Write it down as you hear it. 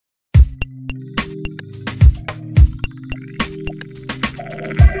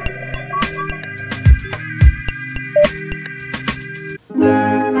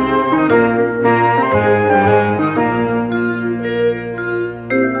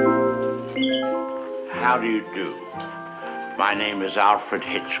How do you do? My name is Alfred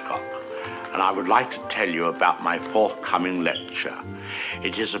Hitchcock, and I would like to tell you about my forthcoming lecture.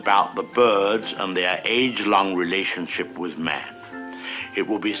 It is about the birds and their age-long relationship with man. It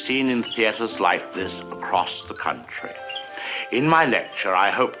will be seen in theaters like this across the country. In my lecture, I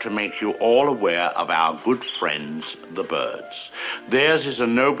hope to make you all aware of our good friends, the birds. Theirs is a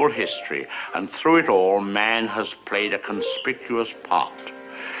noble history, and through it all, man has played a conspicuous part.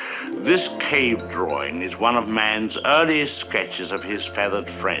 This cave drawing is one of man's earliest sketches of his feathered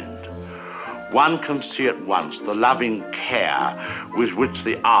friend. One can see at once the loving care with which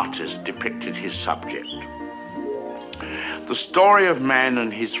the artist depicted his subject. The story of man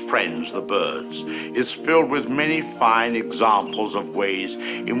and his friends, the birds, is filled with many fine examples of ways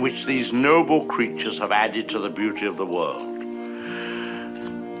in which these noble creatures have added to the beauty of the world.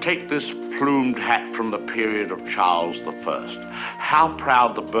 Take this plumed hat from the period of Charles I. How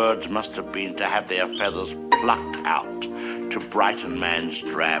proud the birds must have been to have their feathers plucked out to brighten man's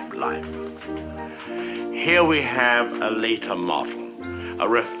drab life. Here we have a later model, a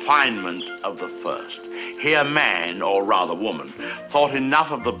refinement of the first. Here man, or rather woman, thought enough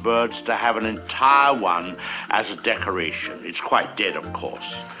of the birds to have an entire one as a decoration. It's quite dead, of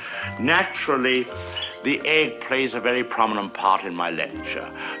course. Naturally, the egg plays a very prominent part in my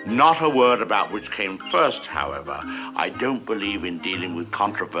lecture. Not a word about which came first, however. I don't believe in dealing with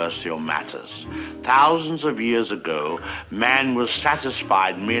controversial matters. Thousands of years ago, man was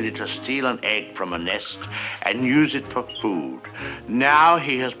satisfied merely to steal an egg from a nest and use it for food. Now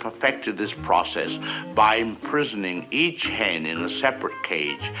he has perfected this process by imprisoning each hen in a separate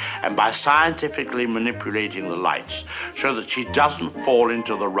cage and by scientifically manipulating the lights so that she doesn't fall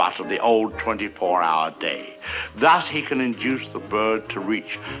into the rut of the old 24-hour day. Thus, he can induce the bird to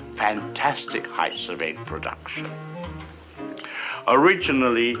reach fantastic heights of egg production.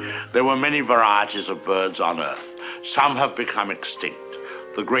 Originally, there were many varieties of birds on Earth. Some have become extinct.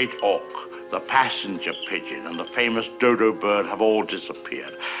 The great auk, the passenger pigeon, and the famous dodo bird have all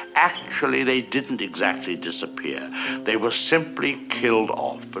disappeared. Actually, they didn't exactly disappear. They were simply killed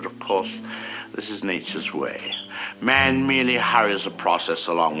off, but of course, this is nature's way. Man merely hurries the process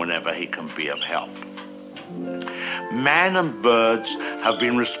along whenever he can be of help. Man and birds have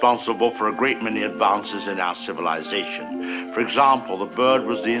been responsible for a great many advances in our civilization. For example, the bird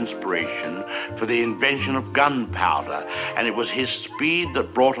was the inspiration for the invention of gunpowder, and it was his speed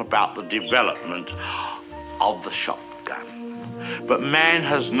that brought about the development of the shotgun. But man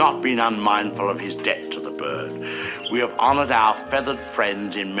has not been unmindful of his debt to the bird. We have honored our feathered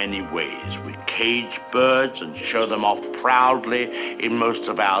friends in many ways. We cage birds and show them off proudly in most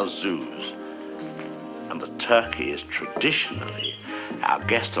of our zoos. And the turkey is traditionally our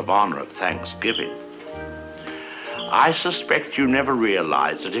guest of honor at Thanksgiving. I suspect you never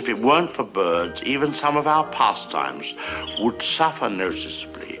realized that if it weren't for birds, even some of our pastimes would suffer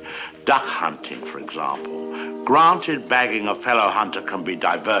noticeably. Duck hunting, for example. Granted, bagging a fellow hunter can be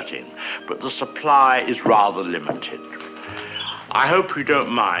diverting, but the supply is rather limited. I hope you don't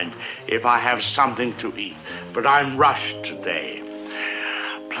mind if I have something to eat, but I'm rushed today.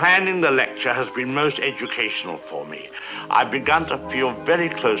 Planning the lecture has been most educational for me. I've begun to feel very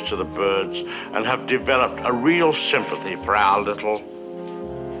close to the birds and have developed a real sympathy for our little...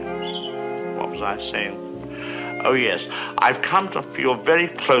 What was I saying? Oh yes, I've come to feel very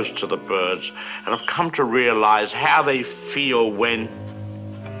close to the birds and have come to realize how they feel when...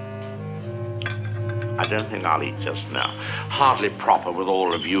 I don't think I'll eat just now. Hardly proper with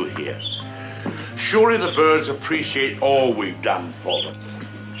all of you here. Surely the birds appreciate all we've done for them.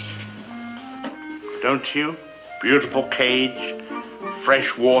 Don't you? Beautiful cage,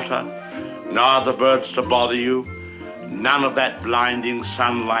 fresh water, no other birds to bother you, none of that blinding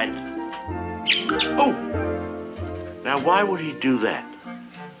sunlight. Oh! Now, why would he do that?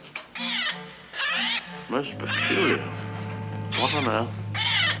 Most peculiar. What on earth?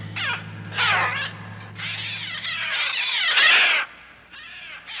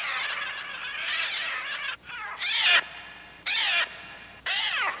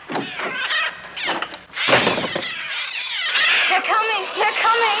 They're coming! They're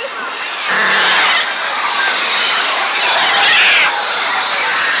coming!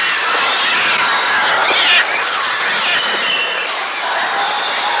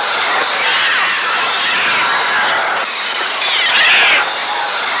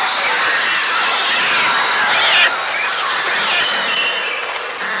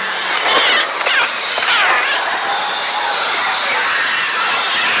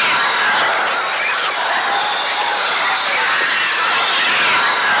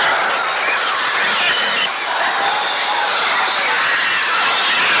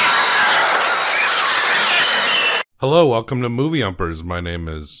 Hello, welcome to Movie Umpers. My name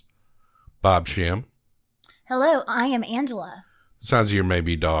is Bob Sham. Hello, I am Angela. Sounds of your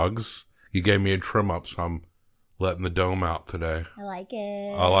maybe dogs. You gave me a trim up, so I'm letting the dome out today. I like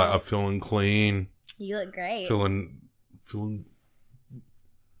it. I'm feeling clean. You look great. Feeling.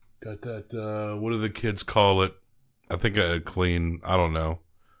 Got that. What do the kids call it? I think clean. I don't know.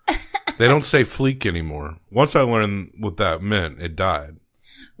 They don't say fleek anymore. Once I learned what that meant, it died.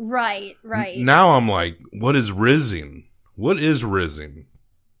 Right. Now I'm like, what is rizzing? What is rizzing?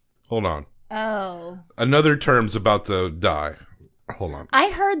 Hold on. Oh. Another term's about to die. Hold on. I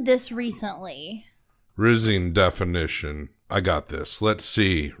heard this recently. Rizzing definition. I got this. Let's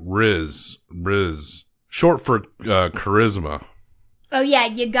see. Riz. Short for charisma. Oh, yeah,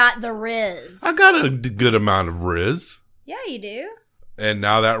 you got the riz. I got a good amount of riz. Yeah, you do. And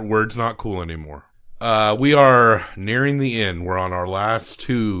now that word's not cool anymore. We are nearing the end. We're on our last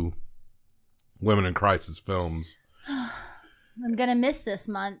two Women in Crisis films. I'm going to miss this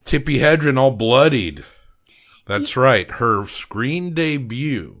month. Tippi Hedren all bloodied. That's right. Her screen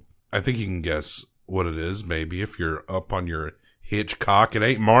debut. I think you can guess what it is, maybe, if you're up on your Hitchcock. It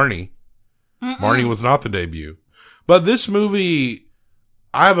ain't Marnie. Marnie was not the debut. But this movie,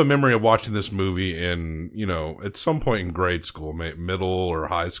 I have a memory of watching this movie in, at some point in grade school, middle or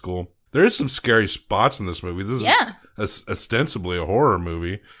high school. There is some scary spots in this movie. This is ostensibly a horror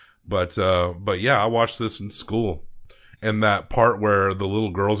movie. But yeah, I watched this in school. And that part where the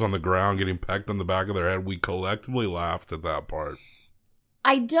little girl's on the ground getting pecked on the back of their head, we collectively laughed at that part.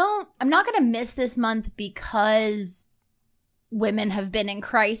 I'm not going to miss this month because women have been in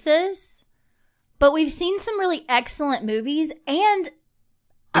crisis, but we've seen some really excellent movies, and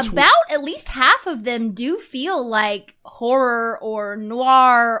about at least half of them do feel like horror or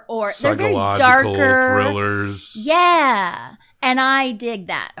noir, or they're very darker thrillers. Yeah, and I dig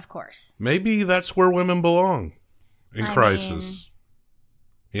that, of course. Maybe that's where women belong in crisis.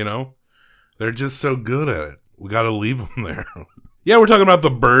 They're just so good at it. We got to leave them there. Yeah, we're talking about The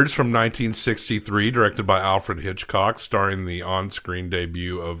Birds from 1963, directed by Alfred Hitchcock, starring the on-screen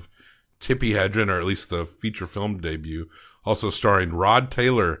debut of Tippi Hedren, or at least the feature film debut, also starring Rod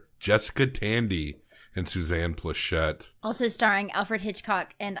Taylor, Jessica Tandy, and Suzanne Pleshette. Also starring Alfred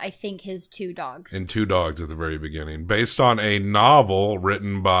Hitchcock and I think his two dogs. And two dogs at the very beginning. Based on a novel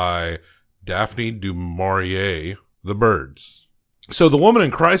written by Daphne du Maurier, The Birds. So the woman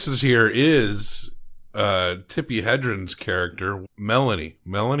in crisis here is Tippi Hedren's character,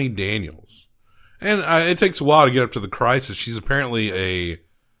 Melanie Daniels. And it takes a while to get up to the crisis. She's apparently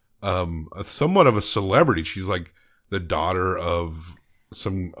a somewhat of a celebrity. She's like the daughter of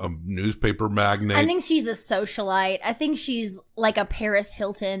some newspaper magnate. I think she's a socialite. I think she's like a Paris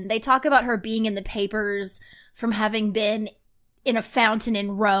Hilton. They talk about her being in the papers from having been in a fountain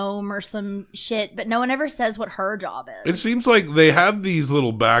in Rome or some shit, but no one ever says what her job is. It seems like they have these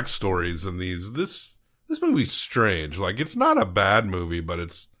little backstories and this movie's strange. Like, it's not a bad movie, but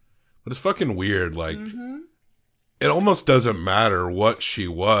it's fucking weird. Like, It almost doesn't matter what she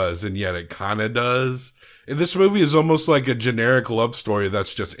was, and yet it kind of does. And this movie is almost like a generic love story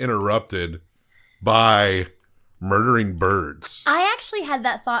that's just interrupted by murdering birds. I actually had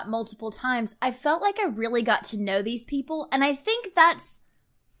that thought multiple times. I felt like I really got to know these people, and I think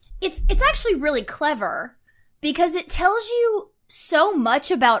it's actually really clever because it tells you so much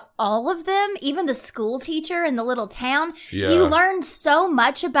about all of them, even the school teacher in the little town. Yeah. You learn so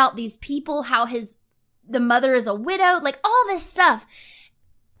much about these people, how the mother is a widow, like all this stuff.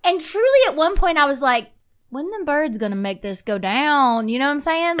 And truly at one point I was like, when the bird's gonna make this go down? You know what I'm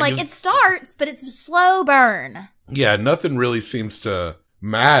saying? Like, it starts, but it's a slow burn. Yeah, nothing really seems to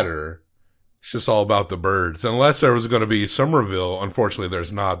matter. It's just all about the birds. Unless there was going to be Somerville. Unfortunately,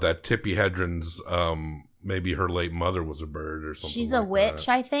 there's not. That Tippi Hedren's, maybe her late mother was a bird or something. She's a witch,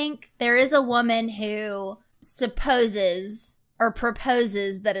 I think. There is a woman who supposes or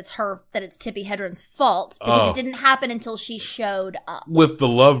proposes that it's Tippi Hedren's fault because it didn't happen until she showed up. With the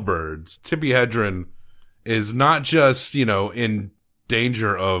lovebirds, Tippi Hedren is not just, in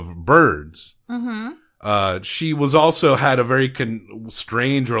danger of birds. She was also had a very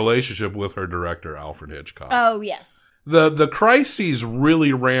strange relationship with her director, Alfred Hitchcock. Oh, yes. The crises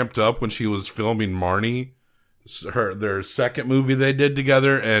really ramped up when she was filming Marnie, their second movie they did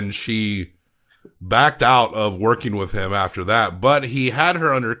together, and she backed out of working with him after that. But he had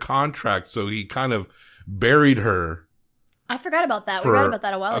her under contract, so he kind of buried her. I forgot about that. We read about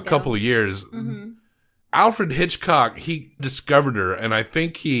that a while ago. A couple of years. Alfred Hitchcock, he discovered her, and I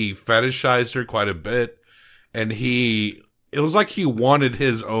think he fetishized her quite a bit. And it was like he wanted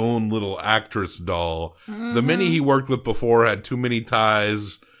his own little actress doll. The many he worked with before had too many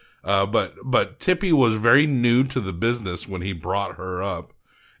ties. But Tippy was very new to the business when he brought her up.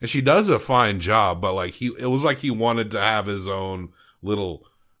 And she does a fine job, but like it was like he wanted to have his own little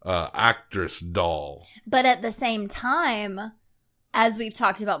actress doll. But at the same time, as we've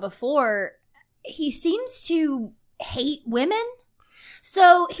talked about before, he seems to hate women.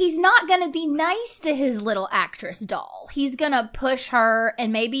 So he's not going to be nice to his little actress doll. He's going to push her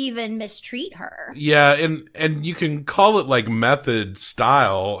and maybe even mistreat her. Yeah, and you can call it like method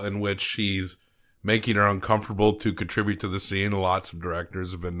style, in which he's making her uncomfortable to contribute to the scene. Lots of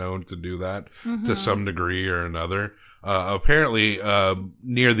directors have been known to do that to some degree or another. Apparently,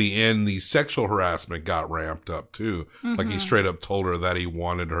 near the end, the sexual harassment got ramped up too. Like he straight up told her that he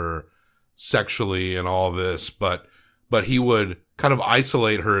wanted her sexually and all this, but he would kind of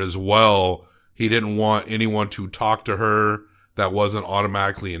isolate her as well. He didn't want anyone to talk to her that wasn't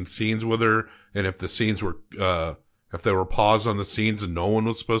automatically in scenes with her. And if the scenes were, if they were paused on the scenes and no one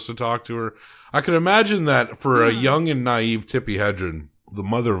was supposed to talk to her, I could imagine that for a young and naive Tippi Hedren, the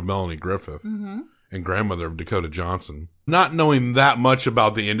mother of Melanie Griffith and grandmother of Dakota Johnson, not knowing that much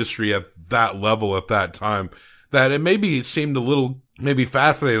about the industry at that level at that time, that it seemed a little maybe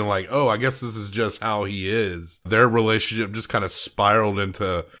fascinating, like, oh, I guess this is just how he is. Their relationship just kind of spiraled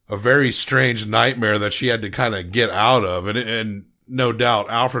into a very strange nightmare that she had to kind of get out of. And no doubt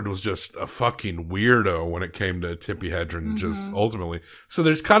Alfred was just a fucking weirdo when it came to Tippi Hedren, just ultimately. So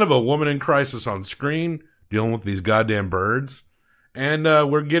there's kind of a woman in crisis on screen dealing with these goddamn birds. And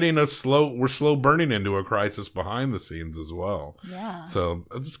we're slow burning into a crisis behind the scenes as well. Yeah. So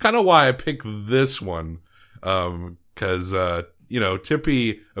that's kind of why I picked this one. Cause,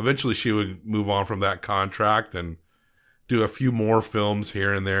 Tippi, eventually she would move on from that contract and do a few more films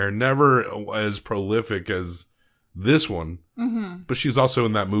here and there. Never as prolific as this one. But she's also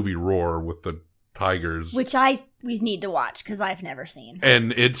in that movie Roar with the tigers, which we need to watch because I've never seen.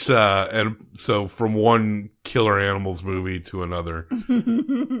 And it's and so from one killer animals movie to another.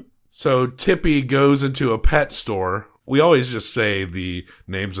 So Tippi goes into a pet store. We always just say the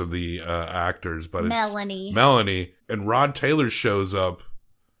names of the actors, but it's Melanie, and Rod Taylor shows up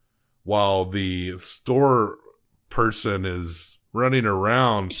while the store person is running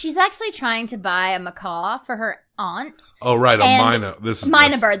around. She's actually trying to buy a macaw for her aunt. Oh, right, a Mina.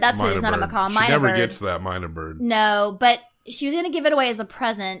 Mina bird. That's what it is, not a macaw. She never gets that Mina bird. No, but she was going to give it away as a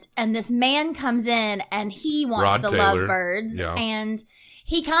present, and this man comes in, and he wants the lovebirds, and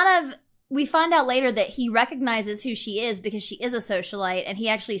he kind of... We find out later that he recognizes who she is because she is a socialite, and he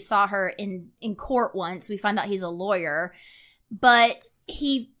actually saw her in court once. We find out he's a lawyer, but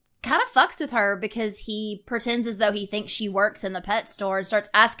he kind of fucks with her because he pretends as though he thinks she works in the pet store and starts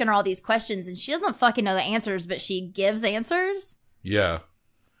asking her all these questions, and she doesn't fucking know the answers, but she gives answers. Yeah.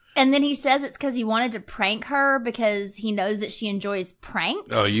 And then he says it's because he wanted to prank her because he knows that she enjoys pranks.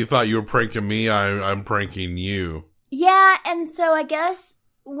 Oh, you thought you were pranking me? I'm pranking you. Yeah, and so I guess...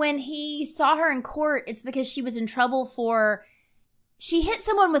 when he saw her in court, it's because she was in trouble she hit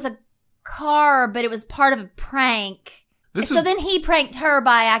someone with a car, but it was part of a prank. Then he pranked her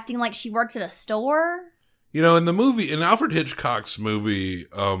by acting like she worked at a store. In Alfred Hitchcock's movie,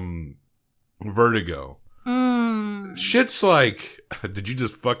 Vertigo, shit's like, did you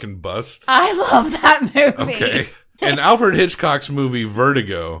just fucking bust? I love that movie. Okay. In Alfred Hitchcock's movie,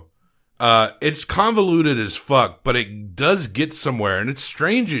 Vertigo, it's convoluted as fuck, but it does get somewhere, and it's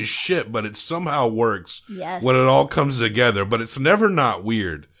strange as shit, but it somehow works when it all comes together, but it's never not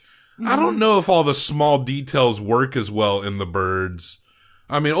weird. I don't know if all the small details work as well in The Birds.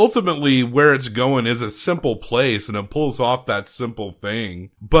 I mean, ultimately, where it's going is a simple place, and it pulls off that simple thing,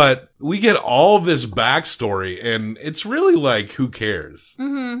 but we get all this backstory, and it's really like, who cares?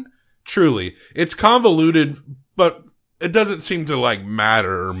 Truly. It's convoluted, but... it doesn't seem to,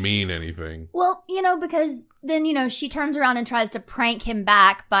 matter or mean anything. Well, because then, she turns around and tries to prank him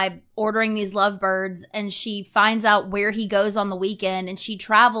back by ordering these lovebirds, and she finds out where he goes on the weekend, and she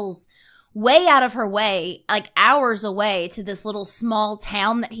travels way out of her way, hours away, to this little small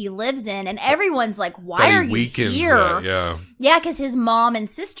town that he lives in, and everyone's like, why are you here? Yeah, because his mom and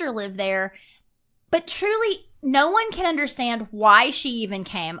sister live there. But truly, no one can understand why she even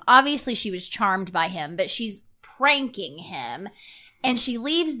came. Obviously, she was charmed by him, but she's pranking him, and she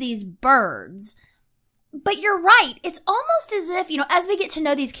leaves these birds. But you're right, it's almost as if, as we get to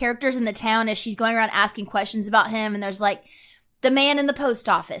know these characters in the town, as she's going around asking questions about him, and there's the man in the post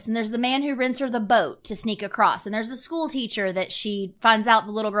office, and there's the man who rents her the boat to sneak across, and there's the school teacher that she finds out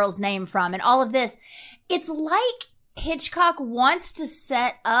the little girl's name from, and all of this. It's like Hitchcock wants to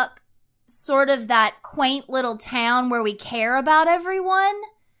set up sort of that quaint little town where we care about everyone,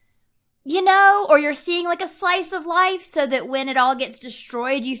 or you're seeing like a slice of life so that when it all gets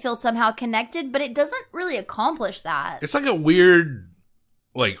destroyed, you feel somehow connected, but it doesn't really accomplish that. It's like a weird,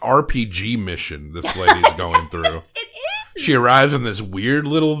 like, RPG mission this lady's going through. Yes, it is. She arrives in this weird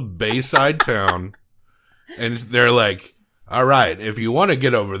little bayside town, and they're like, all right, if you want to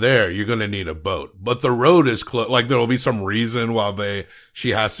get over there, you're going to need a boat. But the road is closed. Like, there'll be some reason why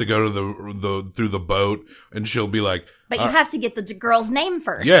she has to go to through the boat, and she'll be like, but you have to get the girl's name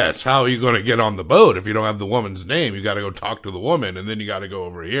first. yes, how are you going to get on the boat if you don't have the woman's name? You got to go talk to the woman, and then you got to go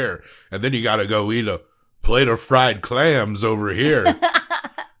over here, and then you got to go eat a plate of fried clams over here.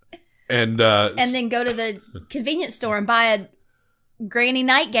 And then go to the convenience store and buy a granny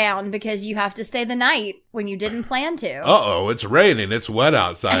nightgown because you have to stay the night when you didn't plan to. Uh-oh, it's raining. It's wet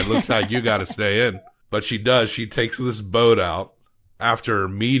outside. Looks like you got to stay in. But she does. She takes this boat out after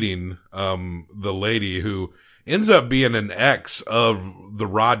meeting the lady who ends up being an ex of the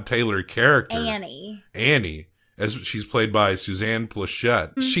Rod Taylor character. Annie, as she's played by Suzanne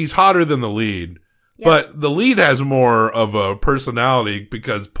Pleshette. Mm-hmm. She's hotter than the lead. Yep. But the lead has more of a personality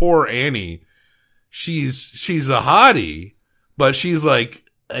because poor Annie, she's a hottie, but she's like,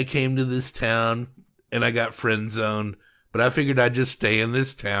 I came to this town and I got friend zoned, but I figured I'd just stay in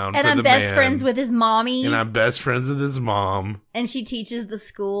this town. And I'm best friends with his mommy. And I'm best friends with his mom. And she teaches the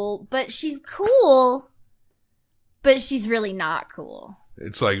school, but she's cool, but she's really not cool.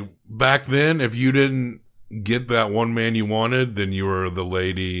 It's like back then, if you didn't get that one man you wanted, then you were the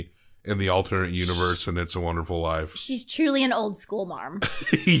lady in the alternate universe, and It's a Wonderful Life. She's truly an old school mom.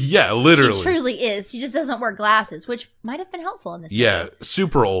 Yeah, literally. She truly is. She just doesn't wear glasses, which might have been helpful in this movie.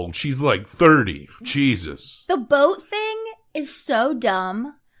 Super old. She's like 30. Jesus. The boat thing is so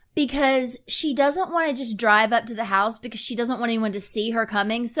dumb because she doesn't want to just drive up to the house because she doesn't want anyone to see her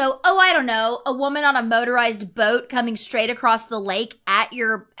coming. So, I don't know, a woman on a motorized boat coming straight across the lake at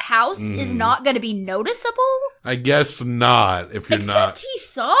your house is not going to be noticeable? I guess not, if you're not. Except he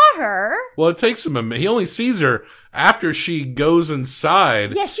saw her. Well, it takes him a minute. He only sees her after she goes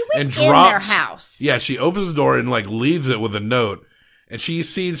inside. Yeah, she went in their house. Yeah, she opens the door and like leaves it with a note. And she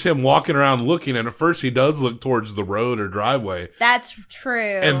sees him walking around looking, and at first he does look towards the road or driveway. That's true.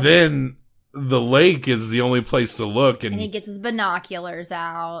 And then the lake is the only place to look. And he gets his binoculars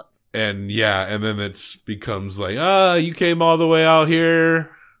out. And and then it becomes like, you came all the way out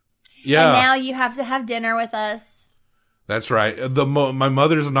here. Yeah. And now you have to have dinner with us. That's right. My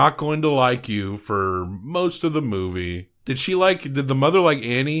mother's not going to like you for most of the movie. Did the mother like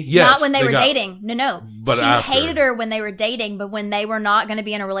Annie? Yes. Not when they were dating. No. But she after. hated her when they were dating, but when they were not going to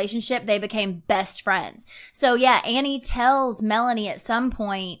be in a relationship, they became best friends. So yeah, Annie tells Melanie at some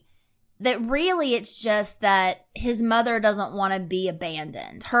point that really it's just that his mother doesn't want to be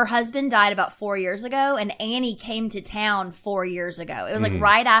abandoned. Her husband died about 4 years ago, and Annie came to town 4 years ago. It was like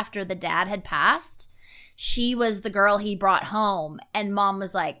right after the dad had passed. She was the girl he brought home, and mom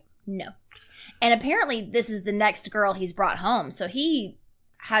was like, no. And apparently this is the next girl he's brought home. So he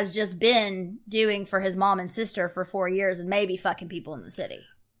has just been doing for his mom and sister for 4 years and maybe fucking people in the city.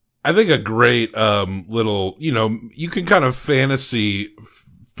 I think a great little, you can kind of fanfic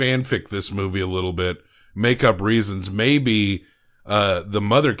this movie a little bit, make up reasons. Maybe the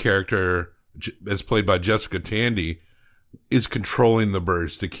mother character, as played by Jessica Tandy, is controlling the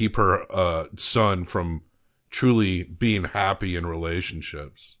birds to keep her son from truly being happy in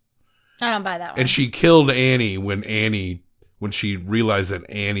relationships. I don't buy that one. And she killed Annie when she realized that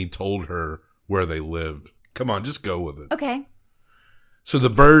Annie told her where they lived. Come on, just go with it. Okay. So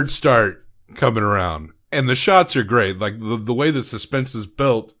the birds start coming around, and the shots are great. Like the way the suspense is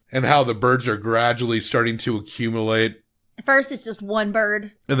built and how the birds are gradually starting to accumulate. At first, it's just one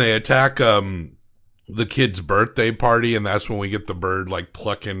bird. And they attack the kid's birthday party, and that's when we get the bird like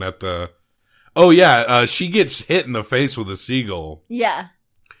plucking at the... Oh, yeah, she gets hit in the face with a seagull. Yeah.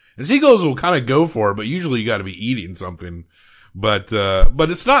 And seagulls will kind of go for her, but usually you got to be eating something. But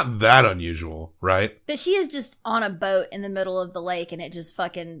it's not that unusual, right? But she is just on a boat in the middle of the lake, and it just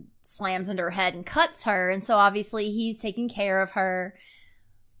fucking slams into her head and cuts her. And so obviously he's taking care of her.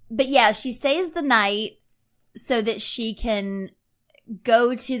 But yeah, she stays the night so that she can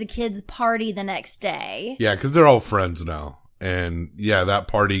go to the kids' party the next day. Yeah, because they're all friends now. And yeah, that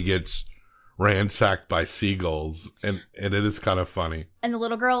party gets ransacked by seagulls, and it is kind of funny. And the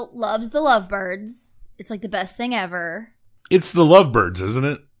little girl loves the lovebirds. It's like the best thing ever. It's the lovebirds, isn't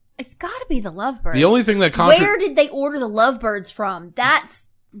it? It's got to be the lovebirds. The only thing that where did they order the lovebirds from? That's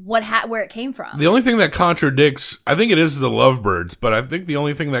where it came from. The only thing that contradicts, I think it is the lovebirds, but I think the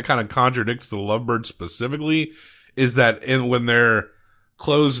only thing that kind of contradicts the lovebirds specifically is that when they're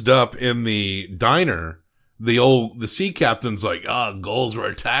closed up in the diner, the sea captain's like, gulls were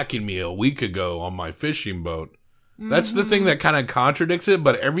attacking me a week ago on my fishing boat. That's the thing that kind of contradicts it,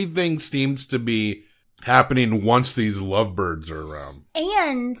 but everything seems to be happening once these lovebirds are around.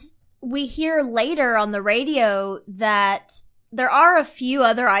 And we hear later on the radio that there are a few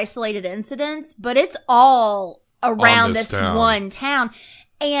other isolated incidents, but it's all around this one town.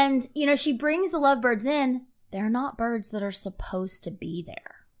 And, you know, she brings the lovebirds in. They're not birds that are supposed to be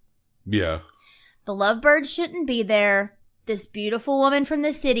there. Yeah. The lovebirds shouldn't be there. This beautiful woman from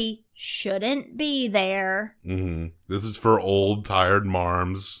the city shouldn't be there. Mm-hmm. This is for old, tired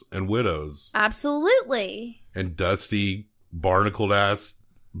marms and widows. Absolutely. And dusty, barnacled-ass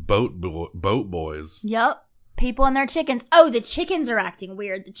boat boys. Yep. People and their chickens. Oh, the chickens are acting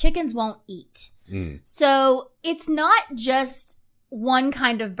weird. The chickens won't eat. So it's not just one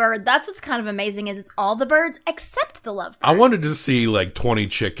kind of bird. That's what's kind of amazing is it's all the birds except the lovebirds. I wanted to see like 20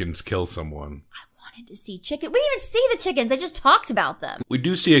 chickens kill someone. To see chicken. We didn't even see the chickens. They just talked about them. We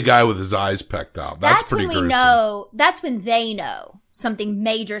do see a guy with his eyes pecked out. That's pretty when we gruesome. know. That's when they know something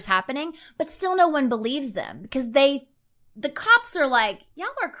major is happening, but still no one believes them because the cops are like, y'all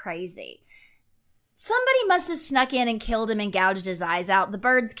are crazy. Somebody must have snuck in and killed him and gouged his eyes out. The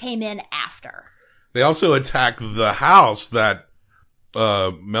birds came in after. They also attack the house that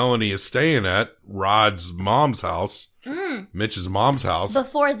Melanie is staying at, Rod's mom's house. Mitch's mom's house.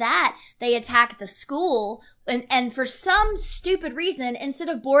 Before that, they attack the school, and for some stupid reason, instead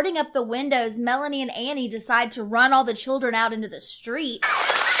of boarding up the windows, Melanie and Annie decide to run all the children out into the street.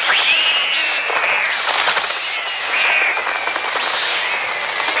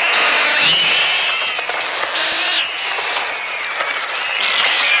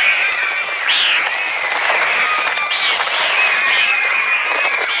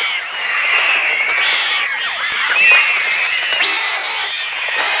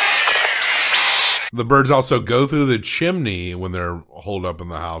 The birds also go through the chimney when they're holed up in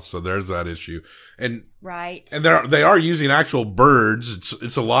the house, so there's that issue. And right, and they are using actual birds.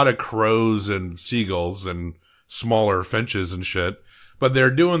 It's a lot of crows and seagulls and smaller finches and shit. But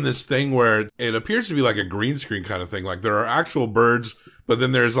they're doing this thing where it appears to be like a green screen kind of thing. Like there are actual birds, but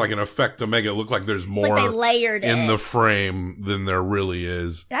then there's like an effect to make it look like there's more like they layered in the frame than there really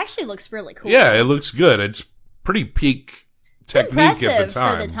is. It actually looks really cool. Yeah, it looks good. It's pretty peak technique at the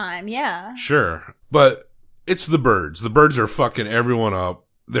time. For the time, yeah. Sure. But it's the birds. The birds are fucking everyone up.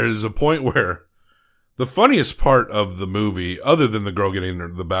 There's a point where the funniest part of the movie, other than the girl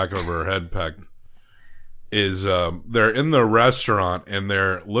getting the back of her head pecked, is they're in the restaurant and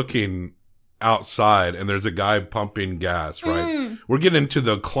they're looking outside and there's a guy pumping gas, right? We're getting into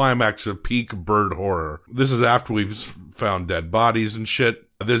the climax of peak bird horror. This is after we've found dead bodies and shit.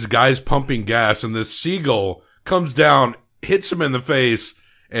 This guy's pumping gas and this seagull comes down, hits him in the face,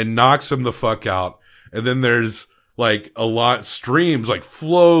 and knocks him the fuck out. And then there's like streams, like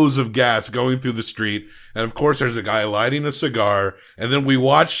flows of gas going through the street. And of course there's a guy lighting a cigar. And then we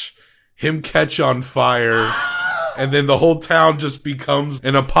watch him catch on fire. And then the whole town just becomes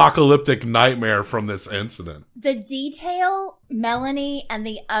an apocalyptic nightmare from this incident. The detail, Melanie and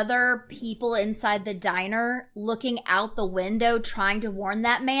the other people inside the diner looking out the window trying to warn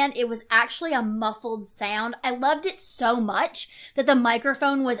that man, it was actually a muffled sound. I loved it so much that the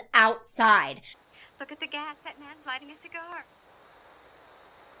microphone was outside. Look at the gas. That man's lighting a cigar.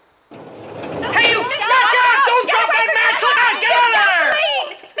 Hey, you! Watch out! Don't drop that match! Look out! Get out of there!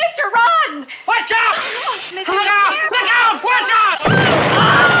 Mr. Run! Watch out! Mr. Look out! Look out! Watch out!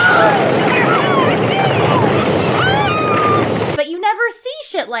 But you never see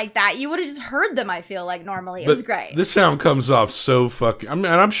shit like that. You would have just heard them, I feel like, normally. It was great. This sound comes off so fucking... I mean,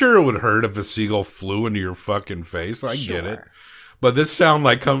 I'm sure it would hurt if a seagull flew into your fucking face. I get it. But this sound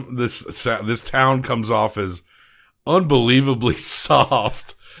like this town comes off as unbelievably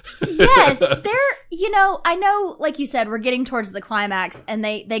soft. Yes, I know, like you said, we're getting towards the climax, and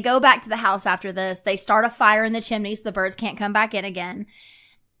they go back to the house after this. They start a fire in the chimney so the birds can't come back in again.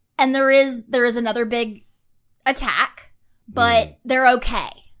 And there is another big attack, but they're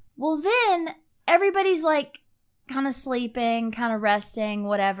okay. Well, then everybody's like kind of sleeping, kind of resting,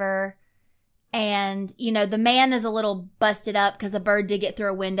 whatever. And, the man is a little busted up because a bird did get through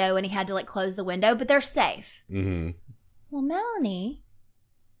a window and he had to like close the window, but they're safe. Mm-hmm. Well, Melanie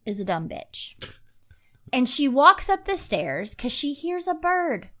is a dumb bitch. And she walks up the stairs because she hears a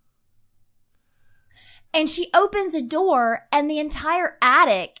bird. And she opens a door and the entire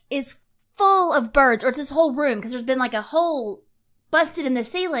attic is full of birds, or it's this whole room because there's been like a hole busted in the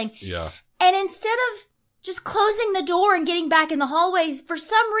ceiling. Yeah. And instead of just closing the door and getting back in the hallways. For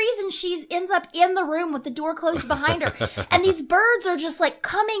some reason, she ends up in the room with the door closed behind her. And these birds are just like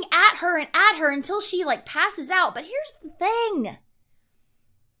coming at her until she like passes out. But here's the thing.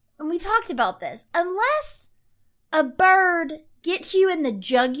 And we talked about this. Unless a bird gets you in the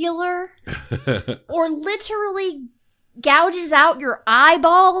jugular or literally gouges out your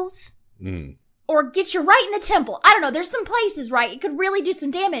eyeballs or gets you right in the temple. I don't know. There's some places, right? It could really do some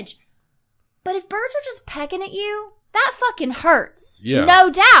damage. But if birds are just pecking at you, that fucking hurts. Yeah. No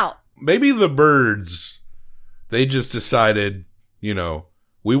doubt. Maybe the birds, they just decided,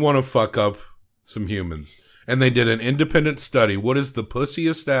 we want to fuck up some humans. And they did an independent study. What is the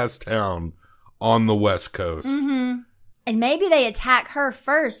pussiest ass town on the West Coast? Mm-hmm. And maybe they attack her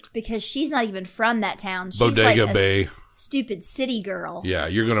first because she's not even from that town. She's Bodega like Bay. Stupid city girl. Yeah,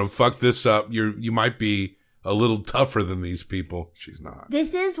 you're going to fuck this up. You might be a little tougher than these people. She's not.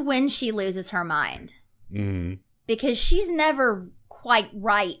 This is when she loses her mind. Mm-hmm. Because she's never quite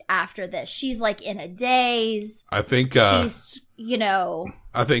right after this. She's like in a daze. I think she's,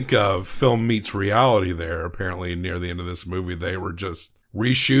 I think film meets reality there. Apparently near the end of this movie, they were just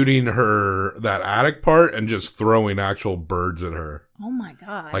reshooting that attic part and just throwing actual birds at her. Oh my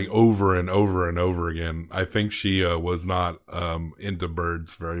God. Like over and over and over again. I think she was not into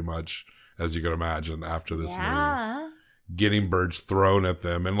birds very much, as you can imagine, after this movie. Getting birds thrown at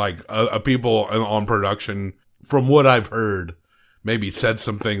them. And like people on production, from what I've heard, maybe said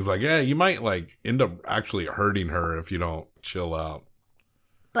some things like, yeah, you might like end up actually hurting her if you don't chill out.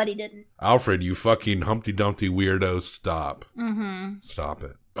 But he didn't. Alfred, you fucking Humpty Dumpty weirdo, stop. Mm-hmm. Stop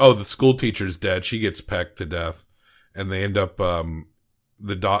it. Oh, the school teacher's dead. She gets pecked to death. And they end up,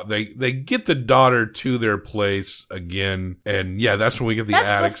 they get the daughter to their place again. And yeah, that's when we get the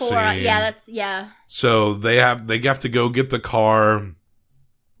attic scene. So they have to go get the car.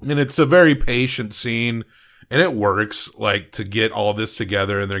 And it's a very patient scene. And it works, like, to get all this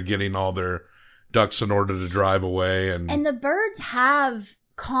together. And they're getting all their ducks in order to drive away. And the birds have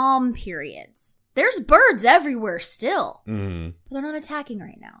calm periods. There's birds everywhere still. Mm-hmm. But they're not attacking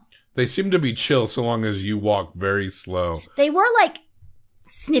right now. They seem to be chill so long as you walk very slow. They were like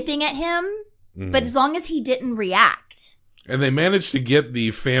snipping at him, but as long as he didn't react. And they managed to get the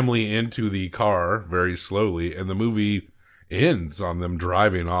family into the car very slowly, and the movie ends on them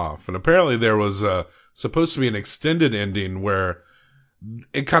driving off. And apparently there was supposed to be an extended ending where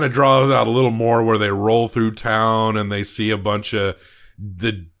it kind of draws out a little more, where they roll through town and they see a bunch of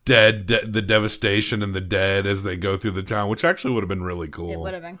the devastation and the dead as they go through the town, which actually would have been really cool. It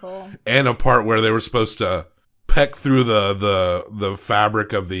would have been cool. And a part where they were supposed to peck through the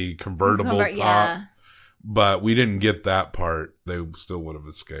fabric of the convertible top. Yeah. But we didn't get that part. They still would have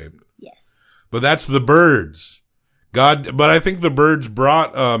escaped. Yes. But that's the birds. But I think the birds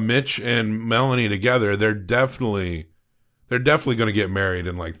brought Mitch and Melanie together. They're definitely going to get married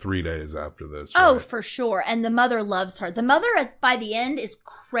in like 3 days after this. Oh, right? for sure. And the mother loves her. The mother, by the end, is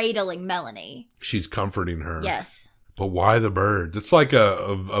cradling Melanie. She's comforting her. Yes. But why the birds? It's like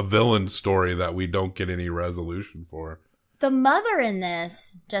a villain story that we don't get any resolution for. The mother in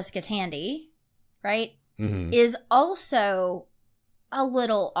this, Jessica Tandy, right, is also a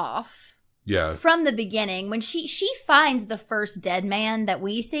little off. Yeah. From the beginning, when she finds the first dead man that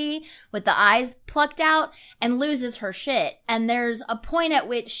we see with the eyes plucked out and loses her shit. And there's a point at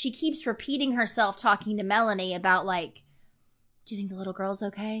which she keeps repeating herself talking to Melanie about like, do you think the little girl's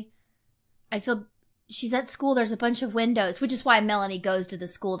okay? I feel she's at school. There's a bunch of windows, which is why Melanie goes to the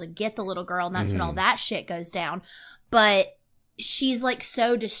school to get the little girl. And that's when all that shit goes down. But she's like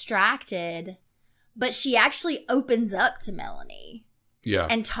so distracted, but she actually opens up to Melanie. Yeah.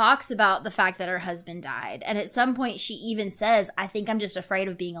 And talks about the fact that her husband died. And at some point she even says, I think I'm just afraid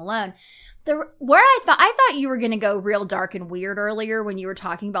of being alone. I thought you were going to go real dark and weird earlier when you were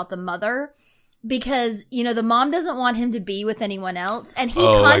talking about the mother. Because, the mom doesn't want him to be with anyone else. And he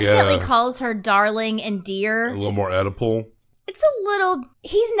constantly calls her darling and dear. A little more Oedipal.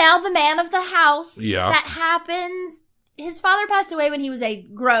 He's now the man of the house. Yeah. That happens. His father passed away when he was a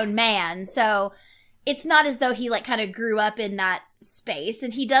grown man. So it's not as though he like kind of grew up in that space,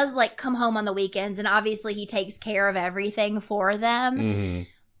 and he does like come home on the weekends, and obviously he takes care of everything for them.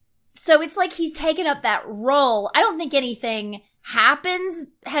 So it's like he's taken up that role. I don't think anything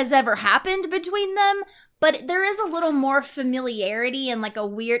has ever happened between them, but there is a little more familiarity and like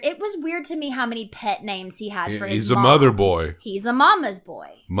it was weird to me how many pet names he had for his mom. He's a mother boy. He's a mama's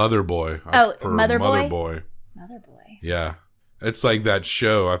boy. Mother boy. Mother boy? Mother boy. Yeah. It's like that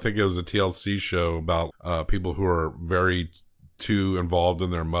show. I think it was a TLC show about people who are very too involved in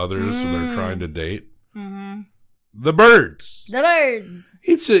their mothers, so they're trying to date. The Birds. The Birds.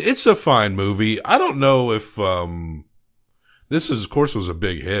 It's a fine movie. I don't know if this is, of course, was a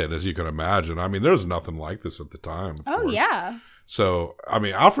big hit, as you can imagine. I mean, there was nothing like this at the time. Of course. Yeah. So, I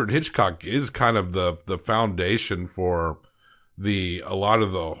mean, Alfred Hitchcock is kind of the foundation for a lot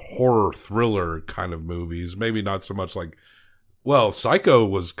of the horror thriller kind of movies. Maybe not so much like, well, Psycho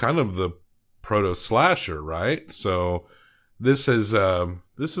was kind of the proto slasher, right? So this is a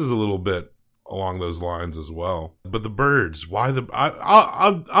little bit along those lines as well. But The Birds, why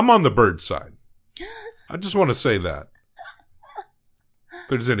I'm on the Bird side. I just want to say that. If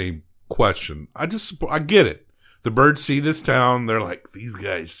there's any question, I get it. The Birds see this town, they're like, these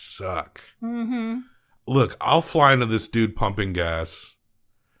guys suck. Mm-hmm. Look, I'll fly into this dude pumping gas,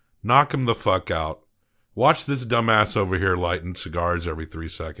 knock him the fuck out, watch this dumbass over here lighting cigars every 3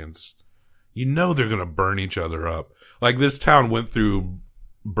 seconds. You know they're going to burn each other up. Like, this town went through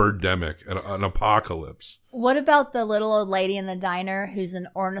birdemic, an apocalypse. What about the little old lady in the diner who's an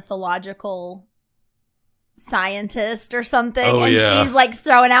ornithological scientist or something? Oh, and yeah. she's like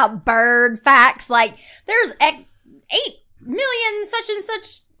throwing out bird facts like there's 8 million such and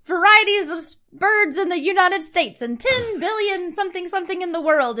such varieties of birds in the United States and 10 billion something something in the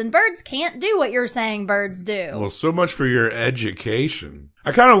world, and birds can't do what you're saying birds do. Well, so much for your education.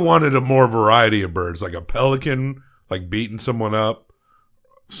 I kind of wanted a more variety of birds, like a pelican, like beating someone up,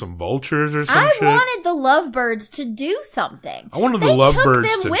 some vultures or some shit. I wanted the lovebirds to do something. I wanted They the took lovebirds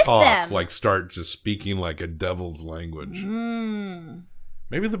them to with talk, them. like start just speaking like a devil's language. Mm.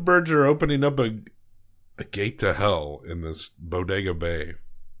 Maybe the birds are opening up a gate to hell in this Bodega Bay.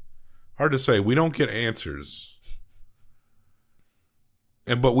 Hard to say. We don't get answers.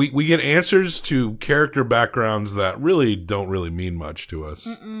 But we get answers to character backgrounds that really don't really mean much to us.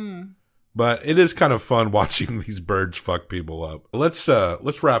 Mm-mm. But it is kind of fun watching these birds fuck people up. Let's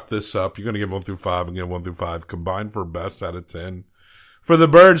wrap this up. You're going to give 1 through 5 and give 1 through 5 combined for best out of 10. For The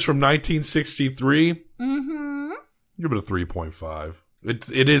Birds from 1963, Mm-hmm. give it a 3.5.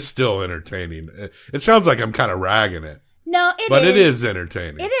 It is still entertaining. It sounds like I'm kind of ragging it. No, But it is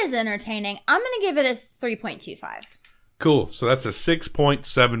entertaining. It is entertaining. I'm going to give it a 3.25. Cool. So that's a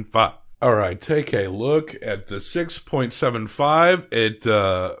 6.75. All right. Take a look at the 6.75. It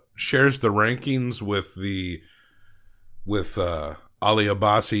shares the rankings with Ali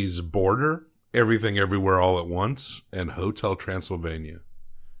Abbasi's Border, Everything Everywhere All at Once, and Hotel Transylvania.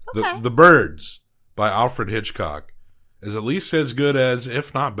 Okay. The Birds by Alfred Hitchcock is at least as good as,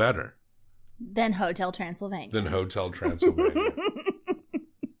 if not better, Then Hotel Transylvania.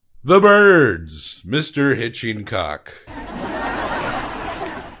 The Birds, Mr. Hitchcock.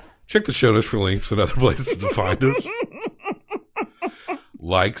 Check the show notes for links and other places to find us.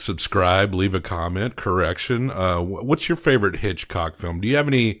 Like, subscribe, leave a comment, correction. What's your favorite Hitchcock film? Do you have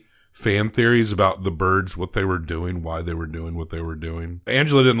any fan theories about the birds, what they were doing, why they were doing what they were doing?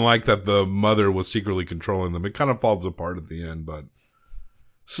 Angela didn't like that the mother was secretly controlling them. It kind of falls apart at the end, but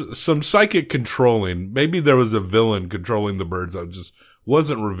some psychic controlling. Maybe there was a villain controlling the birds that just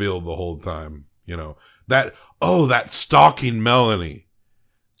wasn't revealed the whole time. You know, that stalking Melanie.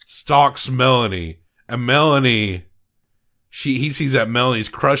 Stalks Melanie. And Melanie, he sees that Melanie's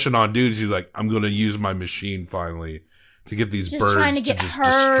crushing on dudes. He's like, I'm going to use my machine finally to get these Just birds trying to to get just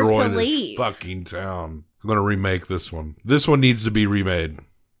her destroy to this leave. fucking town. I'm going to remake this one. This one needs to be remade.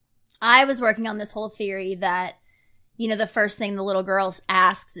 I was working on this whole theory that, you know, the first thing the little girl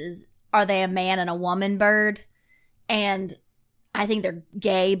asks is, are they a man and a woman bird? And I think they're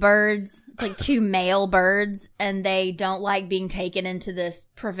gay birds. It's like 2 male birds, and they don't like being taken into this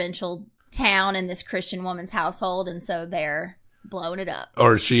provincial town in this Christian woman's household, and so they're blowing it up.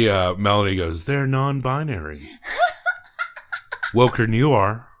 Or Melanie goes, they're non-binary. Woker, you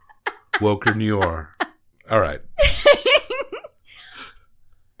are. Woker, you are. All right.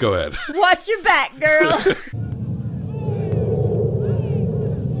 Go ahead. Watch your back, girl.